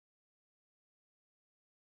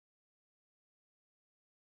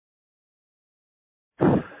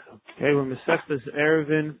Okay, we're Mesechtes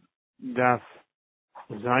Eruvin, Daf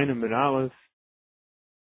Zayin and Aleph.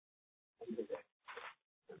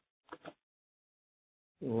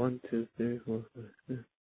 One, two, three, four, five,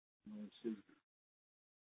 six.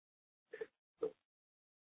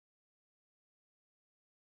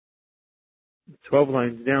 12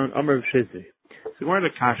 lines down, Amr of Shizi. So we're in a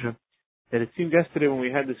kasha that it seemed yesterday when we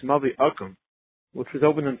had this Mavi Akum, which was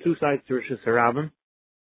open on two sides to Rosh Hashanah,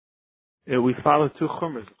 we followed two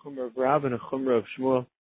chumras, a chumra of Rab and a chumra of Shmuel.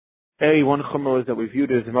 A, one chumra was that we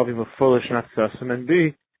viewed it as a Mavi Mefulish, not Sasam, and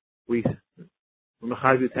B, we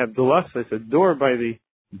Mechayvit have Dulas, so it's a door by the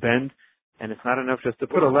bend, and it's not enough just to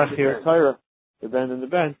put a lech here, Tyra, the bend and the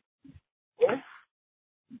bend. What?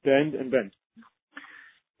 Bend and bend.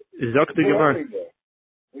 Zok the Gemara.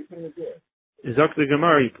 Zok the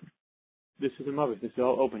Gemara. This is a Mavi, this is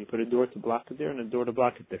all open. You put a door to block it there and a door to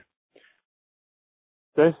block it there.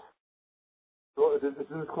 This? So this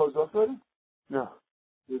is closed off already? No.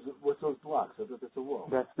 What's those blocks? I thought that's a wall.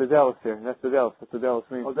 That's the Dallas here. That's the Dallas. That's the Dallas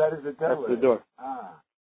means. Oh, that is the Dallas. That's the door. Ah.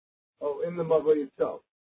 Oh, in the Mavi itself.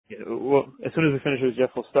 Yeah, well, as soon as we finish this,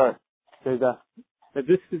 Jeff will start. There's that. But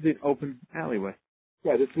this is an open alleyway.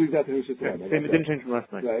 Yeah, this leads out to Rosh Hashanah. Same, it didn't change from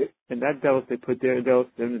last night. Right. And that Dallas they put there, Dallas,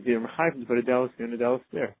 then the Mechayvim put a Dallas here and a Dallas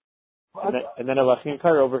there. And then a Lachin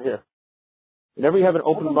Kar over here. Whenever you have an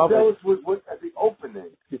open Mavi. Dallas was at the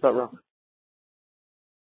opening. You thought wrong.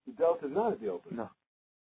 The Dallas is not at the opening. No.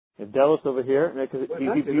 The Dallas over here, because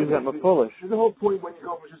you views that Mefulish. The whole point when you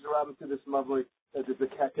go from Rosh Hashanah to this Mavi, the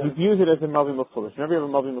Kaka. You views it as a Mavi Mefulish. Whenever you have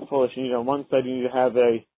a Mavi Mefulish, you need on one side you need to have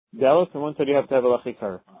a Dallas, and one side you have to have a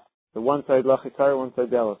Lachikar. The one side Lachikar, one side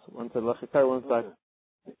Dallas. One side Lachikar, one side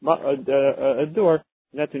a door.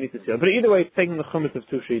 That's what you need to see. But either way, it's taking the chumas of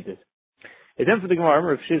two sheetas. And then for the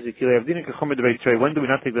Gemara of Shizik, when do we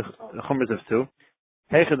not take the chumas of two?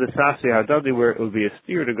 Heicha the Sasi Hadadi, where it would be a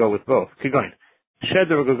steer to go with both. Keep going.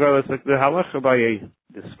 Sheder or Gogolas, like the halacha by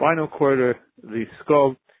the spinal cord or the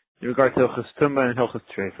skull in regard to Hilchas Tumah and Hilchas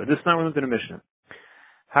Treifa. This is not one in the Mishnah.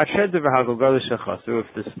 Hasheder v'hagogolas shechasu, if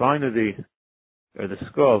the spine of the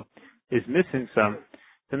skull is missing some,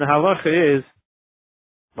 then the halacha is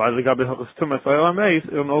by the Gabi Hilchas Tumah Sayal Ameis,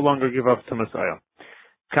 it will no longer give up Tumah Sayal.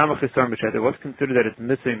 Kama Chisar Misheder, what's considered that it's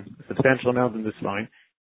missing a substantial amount in the spine?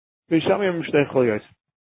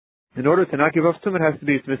 In order to not give off tumah, it has to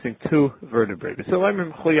be it's missing two vertebrae. So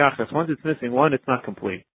once it's missing one, it's not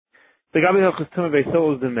complete. The Gabi Hilchas Tumah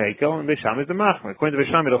Beisol is the Mekel, and Beisham is the Machmer. According to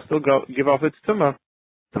Beisham, it'll still give off its tumah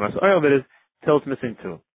oil, that is, till it's missing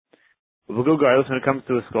two. When it comes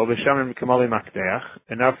to a skull, Beisham and Kamali Makdeach,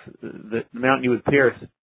 enough the amount you would pierce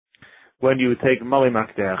when you would take Mali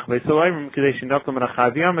Makdeach.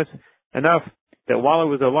 Enough that while it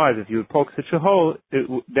was alive, if you would poke such a hole,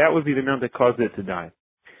 that would be the amount that caused it to die.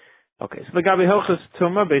 Okay, so the Gabi Hilchas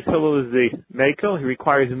Tumah, Beis Hillel is the Mekel. He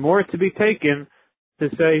requires more to be taken to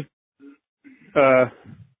say, well,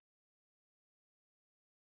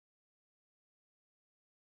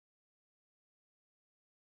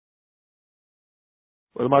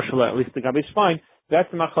 the Marshal, at least the Gabi is fine. That's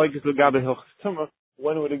the Machlokes is the Gabi Hilchas Tumah.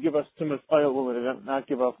 When would it give us Tumah's oil? When would it not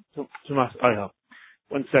give us Tumah's oil?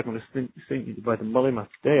 1 second, let's think about the Mali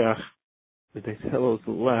Makdeach. The Beis Hillel is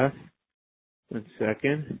the last. 1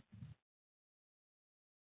 second.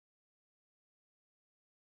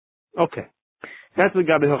 Okay. That's the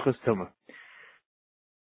Gabi Hilchas Tumah.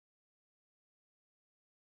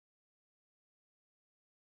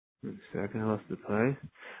 One second, I lost the place.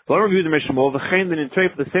 Well, I'll review the Mishnah.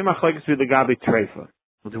 The same machlokes with the Gabi Treifa.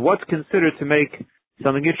 What's considered to make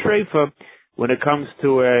something a Treifa when it comes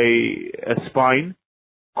to a spine?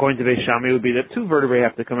 According to Beis Shammai, it would be that two vertebrae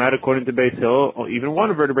have to come out. According to Beis Hillel, or even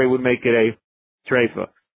one vertebrae would make it a Treifa.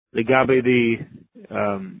 The Gabi, the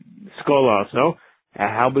skull also.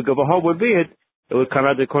 How big of a hole would be it? It would come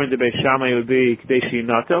out according to Beis Shammai, it would be Kadeshi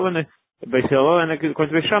Natel, and Beis Hillel, and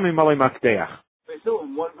according to Beis Shammai, Malay Makdeach. Beis Hillel,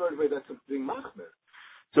 one vertebrae, that's something machmer.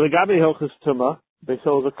 So the Gabi Hilchas Tumah, Beis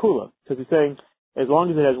Hillel is a kula, because he's saying, as long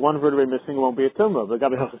as it has one vertebrae missing, it won't be a tumah. But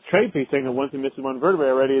Gabi Hilchas Treifa, he's saying that once it misses one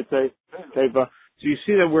vertebrae already, it's a treifa. So you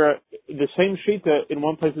see that we're, the same shita, in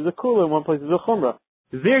one place is a kula, in one place is a chumrah.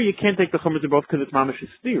 There you can't take the chumrah to both because it's mamash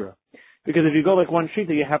stira. Because if you go like one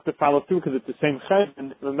shita, you have to follow through because it's the same chet,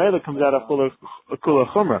 and the mela comes out of a kula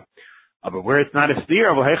chumrah. But where it's not a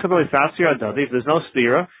stira, if there's no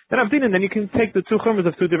stira, then you can take the two chumras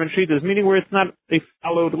of two different shitas, meaning where it's not a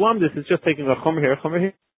followed lumdis, it's just taking a chumrah here, a chumrah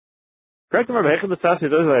here. Correct?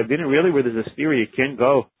 I didn't really, where there's a stira, you can't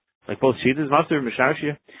go like both shitas. Master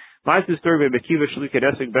Mishashia. My story by Bekiva Shlikat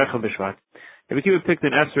Esrik Bechel B'Shvat. Bekiva picked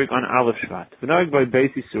an Esrik on Aleph Shvat. V'nag by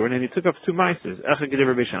Beis Yisur, and he took up two meisters. Echad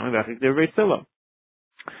Gediver Beis Shammai, Echad Gediver Beis Hillel.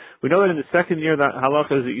 We know that in the second year, the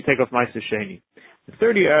halacha is that you take off Meiser Sheni. The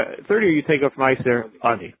third year you take off Meiser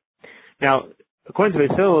Ani. Now, according to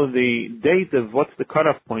Basil, the date of what's the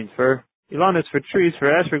cutoff point for Ilanis, for trees, for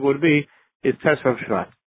Esrig would be, is Tesvav Shvat.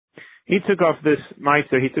 He took off this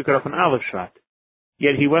Meiser, he took it off on Aleph Shvat.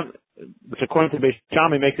 Yet he went, which according to Beis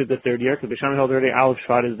Shammai makes it the third year, because Beis Shammai held already Aleph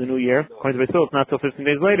Shvat is the new year. According to Basil, it's not till 15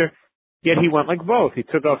 days later. Yet he went like both. He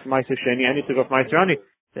took off Meiser Sheni and he took off Meiser Ani.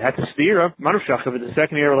 They had to steer up. Manushach, if it's the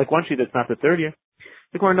second year, like one sheet, that's not the third year.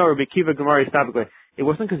 The Gemara, no, Rabbi Kiva Gemara Istabik. It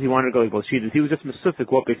wasn't because he wanted to go like both sheets. He was just mesufik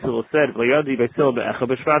what Basil said. He was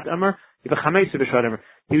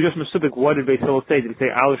just mesufik what did Basil say. Did he say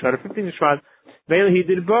Aleph Shvat or 15 Shvat? He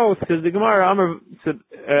did both because the Gemara Amar said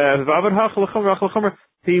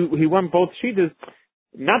he won both sheets.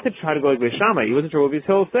 Not to try to go like Beis Shammai. He wasn't sure what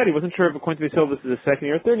Basil said. He wasn't sure if according to Basil this is the second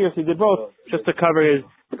year or third year, so he did both just to cover his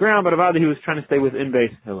ground, but Avada he was trying to stay within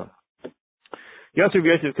Beis Hillel. Yosef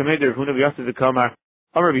Yosef Kameder Huna Yosef Kamar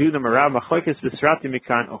Amar Yehuda Marav Machlekes V'Srati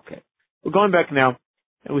Mikan. Okay, we're going back now,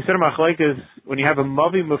 and we said Machlekes when you have a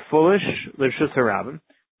mavi mefulish l'reshus harabim,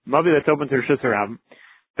 mavi that's open to reshus harabim.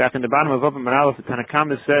 Back in the bottom of Open Manalef, the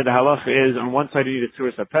Tanakama said the halacha is on one side you need a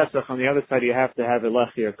tzuras haPesach, on the other side you have to have a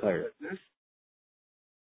lechi or kair.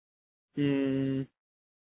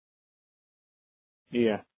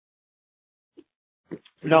 Yeah.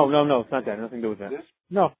 No, it's not that. Nothing to do with that. This?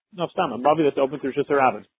 No, it's not. A mavi that's open to reshus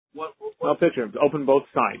harabim. What? No picture. Open both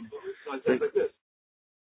sides. So it says like this.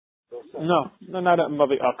 No, not a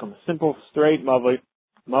mavi akam. Simple, straight mavi.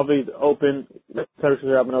 Mavi's open. Reshus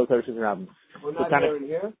harabim, no reshus harabim. We're not here and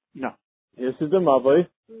here? No. This is the mavi.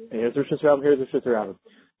 Here's reshus harabim. Here's reshus harabim.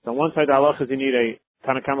 So on one side, the halacha is you need a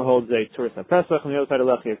Tanakama holds a tzuras haPesach, on the other side a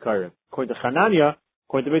lechi kaira. According to Chananya,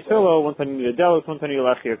 according to Beis Hillel, one side you need a delos, one side you need a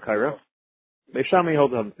lechi kaira. Beis Shammai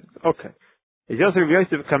holds other things. Okay. Is Yosef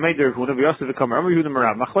Yosef Kameder Huna Yosef Kamar Amar Yehuda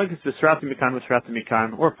Marav Machlekes V'Srati Mikan V'Srati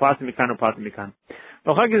Mikan or Plati Mikan or Plati Mikan.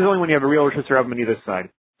 Machlekes is only when you have a real reshus harabim on either side.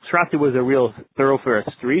 Srati was a real thoroughfare,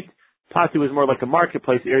 a street. Plati was more like a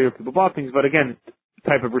marketplace area where people bought things, but again,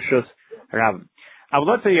 type of reshus harabim.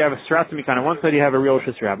 Let's say you have a Srati Mikan on one side you have a real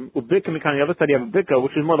reshus harabim. Ubika Mikan on the other side you have a Bika,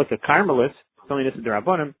 which is more like a Carmelis. It's only this is the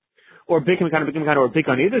Rabbanim. Or Bika Mikan or Bika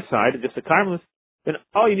on either side, just a Carmelis. Then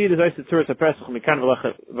all you need is Eisa Tzuras HaPesach Mikan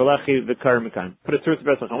V'lechi V'kar Mikan. Put a Tzuras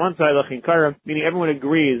HaPesach on one side, Lechi and Kara, meaning everyone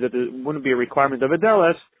agrees that there wouldn't be a requirement of a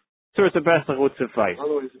Deles, Tzuras HaPesach would suffice.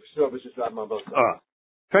 Otherwise, it's just not my book.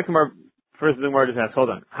 First thing word just asked,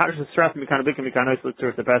 hold on. How does the Srat Mikan Bika Mikan Eisa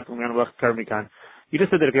Tzuras HaPesach Mikan V'lechi Kar Mikan? You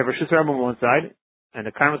just said that if you have a Reshus harabim on one side, and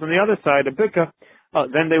the Karmas on the other side, a Bika,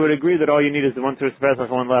 then they would agree that all you need is the one Tzuras HaPesach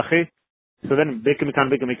and one Lechi. So then, Bika Mikan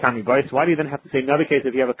Vice. Why do you then have to say another case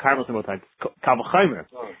if you have a Karmel on both sides? Kabel Chaimer.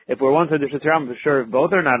 If we're one side of the Reshus harabim, for sure, if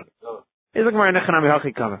both are not. It's like more Nechanami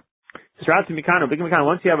Hachi Kama. Srati Mikano, Bika Mikan.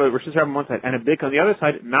 Once you have a Reshus harabim on one side and a Bika on the other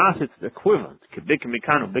side, Mas it's the equivalent. Bika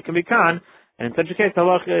Mikano, Bika Mikan. And in such a case, the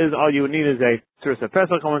halacha is all you would need is a Tzuras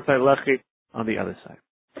HaPesach on one side, Lechi on the other side.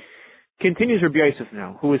 Continues Rabbi Yosef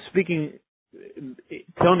now, who is speaking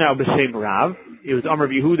till now b'shem Rav. It was Amar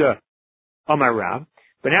Yehuda, Amar Rav.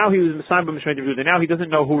 But now he was Messiah b'Mishmei Yehuda. Now he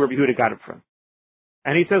doesn't know who Rabbi Yehuda got it from.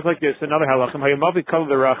 And he says like this, another halachim, Hayamavi kol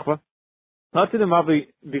the rachva. Not to the mavi,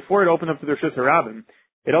 before it opened up to the Reshus harabim,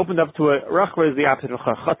 it opened up to a, rachva is the opposite of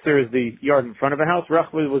chatzir is the yard in front of a house,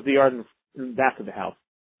 rachva was the yard in the back of the house.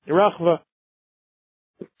 The rachva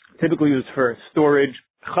typically used for storage.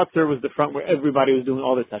 Chatzir was the front where everybody was doing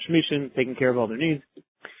all their tashmishin, taking care of all their needs.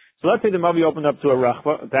 So let's say the mavi opened up to a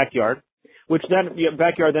rachva, a backyard, which then, the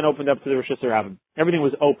backyard then opened up to the Reshus harabim. Everything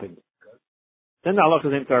was open. Then the halacha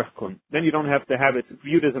is in tarchkun. Then you don't have to have it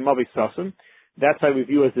viewed as a mavi sasim. That's how we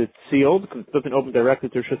view as it's sealed, because it doesn't open directly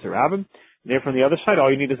to Reshus harabim. Therefore, on the other side,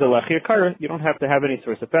 all you need is a lechi or kara. You don't have to have any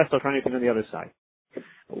source of pesach or anything on the other side.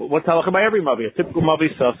 What's halacha by every mavi? A typical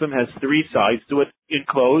mavi sasim has three sides to it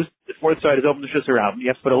enclosed. The fourth side is open to Reshus harabim. You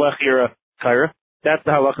have to put a lechi or a kara. That's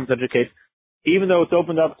the halacha in such a case. Even though it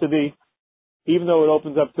opens up to the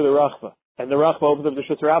rachva. And the rachva opens up the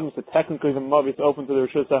Reshus harabim, so technically the mavi is open to the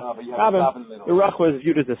Reshus harabim. The rachva is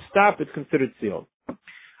viewed as a stop; it's considered sealed. So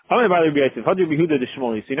you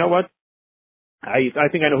know what? I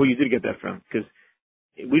think I know who you did get that from, because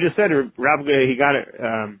we just said Rav he got it.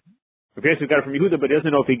 Rabbi Yosef got it from Yehuda, but he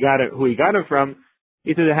doesn't know if he got it who he got it from.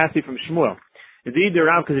 He said it has to be from Shmuel. Indeed, the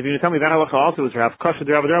Rav, because if you tell me that halacha also was Rav Kasha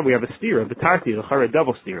the Rav, we have a steer of the tarti, the chara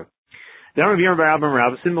double steer. The Rav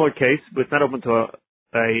Rav, a similar case, but it's not open to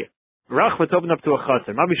a rachva. It's opened up to a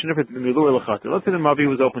chatzar. Mavi shenifet the milur lechatzar. Let's say the mavi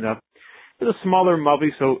was opened up. It was a smaller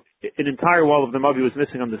mavi, so an entire wall of the mavi was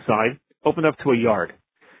missing on the side. Opened up to a yard.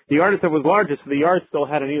 The yard itself was larger, so the yard still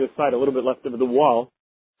had on either side a little bit left of the wall.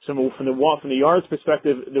 So from the wall, from the yard's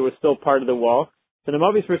perspective, there was still part of the wall. From the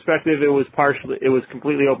Mavi's perspective, it was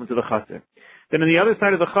completely open to the Chatzar. Then on the other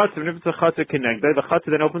side of the Chatzar, if it's a Chatzar connected, the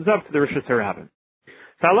Chatzar then opens up to the Rishus HaRabim.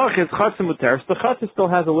 So halach is Chatzar Muter. So the Chatzar still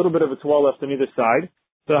has a little bit of its wall left on either side.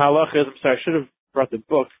 So halach is, I'm sorry, I should have brought the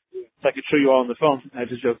book so I could show you all on the phone. I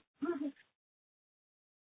just joked.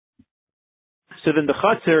 So then the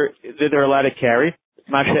Chatzar, they're allowed to carry.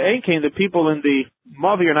 Masha Einkein, the people in the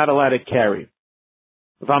Mavi are not allowed to carry.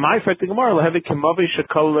 Let it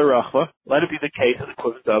be the case of the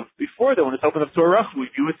equivalent of before that when it's opened up to a rachva, we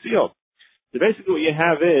view it sealed. So basically what you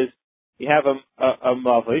have is, you have a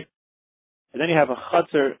Mavi, and then you have a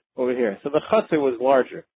Chatzar over here. So the Chatzar was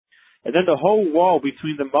larger. And then the whole wall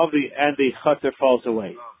between the Mavi and the Chatzar falls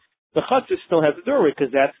away. The Chatzar still has a doorway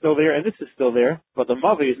because that's still there and this is still there, but the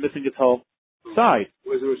Mavi is missing its whole side.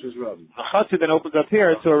 Where's the Rishus HaRabim? The Chatzar then opens up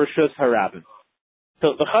here to a Rishus HaRabim.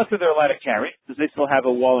 So the Chatzar they're allowed to carry, because they still have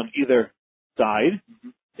a wall on either side.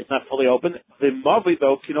 It's not fully open. The Mavi,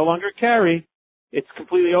 though, can no longer carry. It's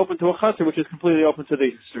completely open to a Chatzar, which is completely open to the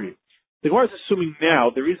street. The Gemara is assuming now,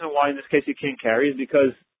 the reason why in this case you can't carry is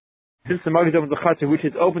because since the Mavi is open to the Chatzar, which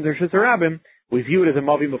is open to Rishus HaRabim, we view it as a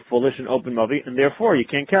Mavi Mefulish, an open Mavi, and therefore you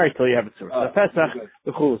can't carry till you have it sorted.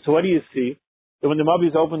 So what do you see? That when the Mavi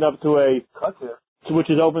is opened up to a Chatzar, which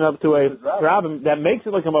is opened up to a Rabbim, that makes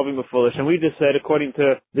it like a Mavi Mefulish. And we just said, according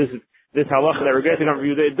to this halacha that we're getting on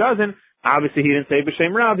review, that it doesn't. Obviously, he didn't say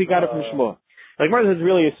B'Shem Rab, he got it from Shmuel. Like Martha is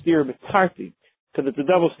really a steer b'tarti, because it's a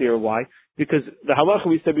double steer. Why? Because the halacha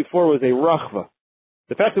we said before was a rachva.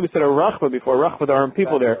 The fact that we said a rachva before, rachva, there aren't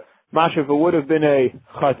people there. Masha, if it would have been a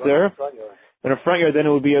chatzar, in a front yard, then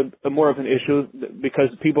it would be a more of an issue, because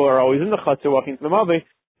people are always in the chatzar walking to the Mavi.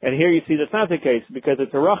 And here you see that's not the case, because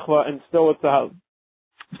it's a rachva, and still it's a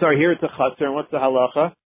here it's a chatzar, and what's the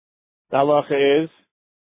halacha? The halacha is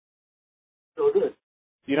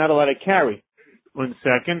you're not allowed to carry. 1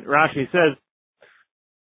 second. Rashi says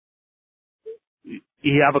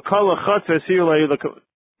you have a kol chatzar, so you're like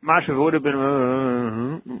Masha would have been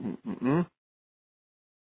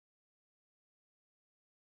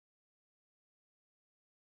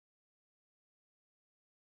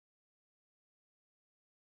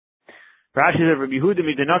Rashi said, Rabbi Yehuda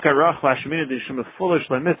midinaka rach lashmina d'shema foolish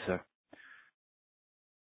lemitzah.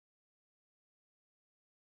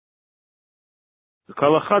 The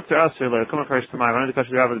kol chatzar aser lo come first to my. I wanted to catch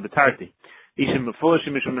the rabbi betarti. Ishim foolish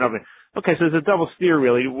mishum menavi. Okay, so there's a double steer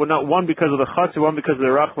really. Not one because of the chatzar, one because of the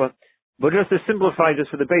rachla. But just to simplify,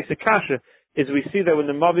 just for the basic kasha, is we see that when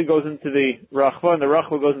the mavi goes into the rachla and the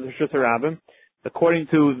rachla goes into Rishus HaRabim, according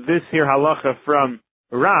to this here halacha from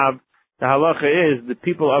Rab, the halacha is the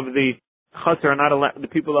people of the chatzar are not allowed, the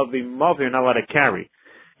people of the mavi are not allowed to carry.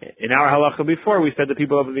 In our halacha before, we said the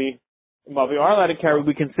people of the mavi are allowed to carry,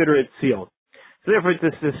 we consider it sealed. So therefore it's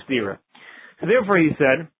a stira. So therefore he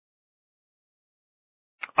said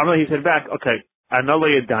back, okay, Anala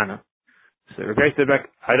Yadana. So Rabbi said back,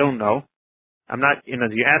 I don't know. I'm not,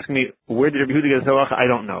 you ask me, where did Rabbi Yehuda get his halacha? I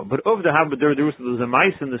don't know. But over the Haba Dura Derusa, there was a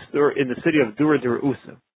mice in the city of Dura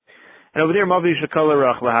Derusa. And over there, Mavi Shekala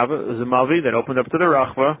Rachla Hava, there was a Mavi that opened up to the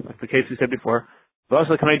Rachva, like the case we said before.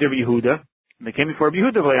 V'asa Kamei Rabbi Yehuda, and they came before Rabbi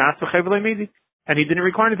Yehuda, and he didn't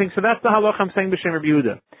require anything. So that's the halacha I'm saying b'shem Rabbi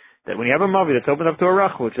Yehuda. That when you have a Mavi that's opened up to a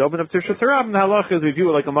Rachva, which is opened up to a Rishus HaRabim, the halacha is we view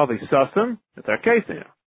it like a Mavi Sasam. That's our case,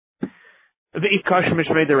 The Ikash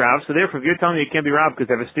Mishmei the Rav, so therefore if you're telling me it can't be Rav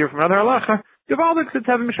because they have a steer from another halacha, Givaldik said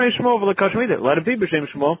to have a Mishmei Shmuel, let it be b'shem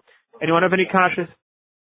Shmuel. Anyone have any kashas?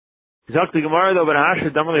 Zok the Gemara though, but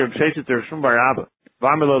Hasha Damali Reb Sheshet to Rishon Bar Abba,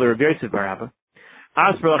 Vamelo the Reb Yosef Bar Abba.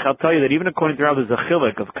 Asperlach, I'll tell you that even according to Rav, there's a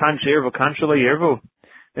chilek of Kan Sheirvu, Kan Shala Yervu.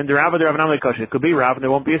 Then the Rav, the Rav Namle Kasha, it could be Rav, and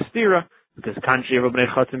there won't be a stira because Kan Sheirvu Bnei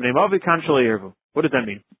Chatzim Bnei Mavi, Kan Shala Yervu. What does that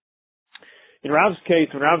mean? In Rav's case,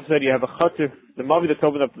 when Rav said you have a chatzir, the Mavi that's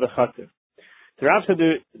opened up to the chatzir. So Rav said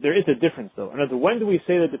there is a difference though. And when do we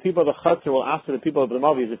say that the people of the chatzir will ask for the people of the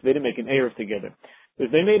Mavi if they didn't make an Erev together?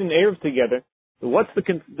 If they made an Erev together, what's the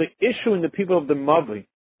issue in the people of the Mavi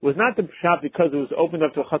was not the shop because it was opened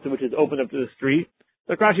up to a chatzir which is opened up to the street.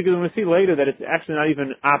 Like Rashi, because we'll see later that it's actually not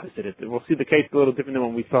even opposite. We'll see the case a little different than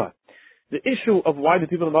what we thought. The issue of why the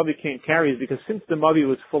people of the Mavi can't carry is because since the Mavi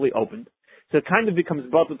was fully opened, so it kind of becomes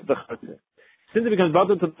bottled to the chatzir. Since it becomes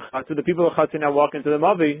bottled to the chatzir, the people of the chatzir now walk into the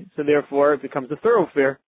Mavi, so therefore it becomes a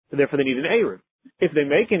thoroughfare, so therefore they need an Erev. If they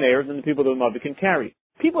make an Erev, then the people of the Mavi can carry.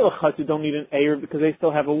 People of the chatzir don't need an Erev because they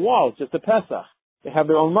still have a wall. It's just a Pesach. They have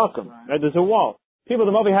their own makom. Right? There's a wall. People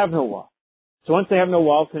of the Mavi have no wall. So once they have no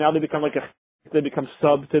wall, so now they become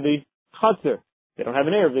sub to the chatzir. They don't have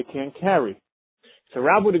an Erev, they can't carry. So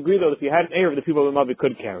Rab would agree though that if you had an Erev, the people of the Mavi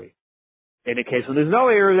could carry. In a case when there's no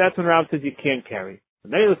Erev, that's when Rab says you can't carry.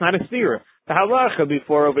 Maybe it's not a steer. The halacha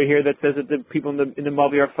before over here that says that the people in the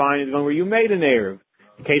Mavi are fine is going where you made an Eruv.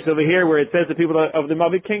 The case over here where it says the people of the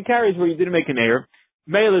Mavi can't carry is where you didn't make an Eruv.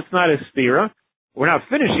 Maybe it's not a steer. We're not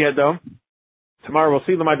finished yet though. Tomorrow we'll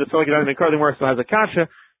see the Mikar work still has a kasha.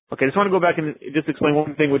 Okay, I just want to go back and just explain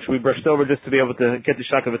one thing which we brushed over just to be able to get the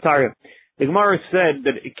Shaka V'Tarya. The Gemara said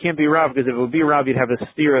that it can't be Rav because if it would be Rav you'd have a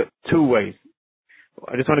steer two ways.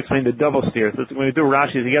 I just want to explain the double steer. So when we do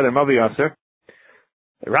Rashi together, Mavi Aser.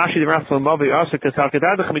 Rashi the Rav Mavi Aser because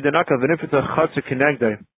Hakadadach Midanaka V'nifita Chatzar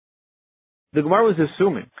Kenegdei. The Gemara was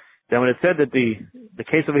assuming that when it said that the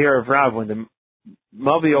case over here of Rav, when the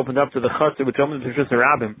Mavi opened up to the Chatzar, which opened to Shus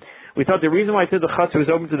Rabbim, we thought the reason why it said the Chatzar was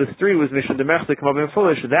open to the street was Mishon Demechzik Mavi and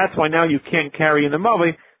Foolish. That's why now you can't carry in the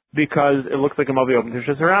Mavi because it looks like a Mavi open to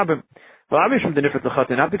Shus Rabbim. Well, Mishon Denifet the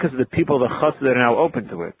Chatzar, not because of the people of the Chatzar that are now open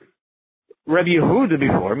to it. Rabbi Yehuda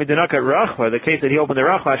before, Midinaka Rachva, the case that he opened the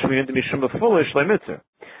Rachva, Shemiyim to Mishon Foolish Leimitzer.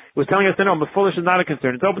 He was telling us that no, Foolish is not a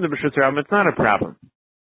concern. It's open to Shus Rabbim, it's not a problem.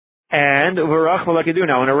 And over Rachva like you do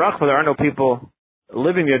now. In a Rachva there are no people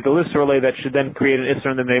living there, the Lisserle that should then create an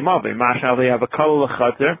Isser in the name of it. Mashal, they have a Kal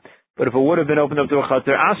Chatzar, but if it would have been opened up to a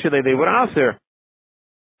Chatzar, Asher, they would Asher.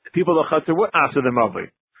 The people of the Chatzar would Asher the Mavi.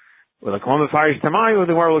 Well, the Kolma Farish Tamayu,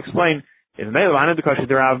 the Gemara will explain, in the Mele, Vana Dekash,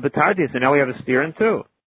 the Rav Batardi, so now we have a steer in two.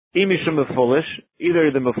 Imishum Mefulish,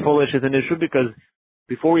 either the Mefulish is an issue because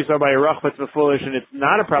before we saw by a Rachva it's Mefulish and it's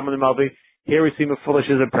not a problem in the Mavi, here we see Mefulish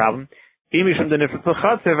is a problem. Imishum the Nifet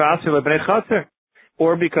Chatzar, Asher Lebnei Chatzar.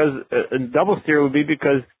 Or because a double steer would be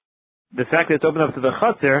because the fact that it's open up to the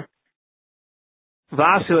Chatzar,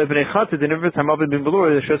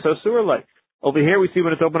 over here we see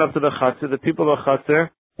when it's open up to the Chatzar, the people of the Chatzar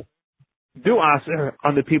do Aser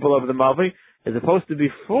on the people of the Mavi, as opposed to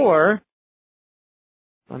before.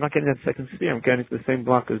 I'm not getting that second steer, I'm getting the same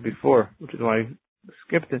block as before, which is why I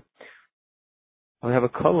skipped it. I have a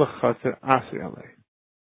Kol Chatzar Aser Alei.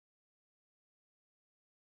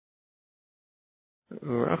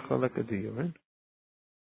 Right?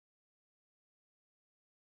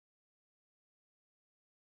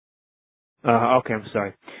 Okay, I'm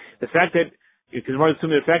sorry. The fact that, because more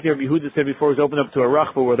assuming the fact that Yehuda said before it was open up to a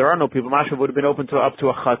Rachba where there are no people, Masha would have been open to up to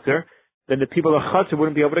a Chatzar, then the people of Chatzar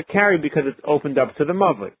wouldn't be able to carry because it's opened up to the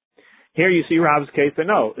Mavi. Here you see Rab's case that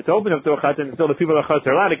no, it's opened up to a Chatzar and still the people of Chatzar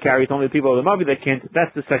are allowed to carry, it's only the people of the Mavi that can't.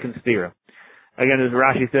 That's the second steer. Again, as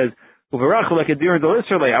Rashi says, like a deer in the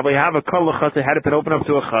Lisserle, I have a Kol Chatzar, had it been opened up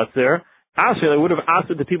to a Chatzar, Asher, they would have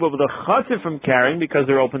asked the people of the Chatzar from carrying because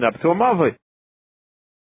they're opened up to a Mavi.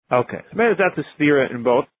 Okay, so maybe that's a steer in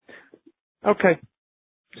both. Okay.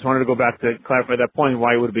 Just wanted to go back to clarify that point,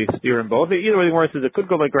 why it would be a steer in both. Either way, the word says it could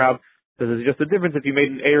go like Rab, because it's just a difference if you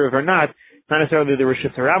made an Eruv or not. It's not necessarily the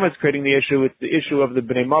Rishis Haramas creating the issue, it's the issue of the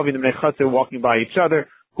Bnei Mavi and the Bnei Chatzar walking by each other,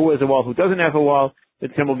 who has a wall, who doesn't have a wall. The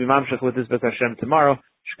Tim will be mamshach with this B'ez Hashem tomorrow.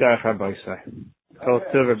 Shkayach Rabbi Yisai. Kol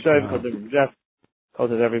Tov Reb Dov, Kol Tov Jeff, Kol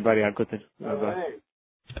Tov everybody, have good thing. Bye-bye.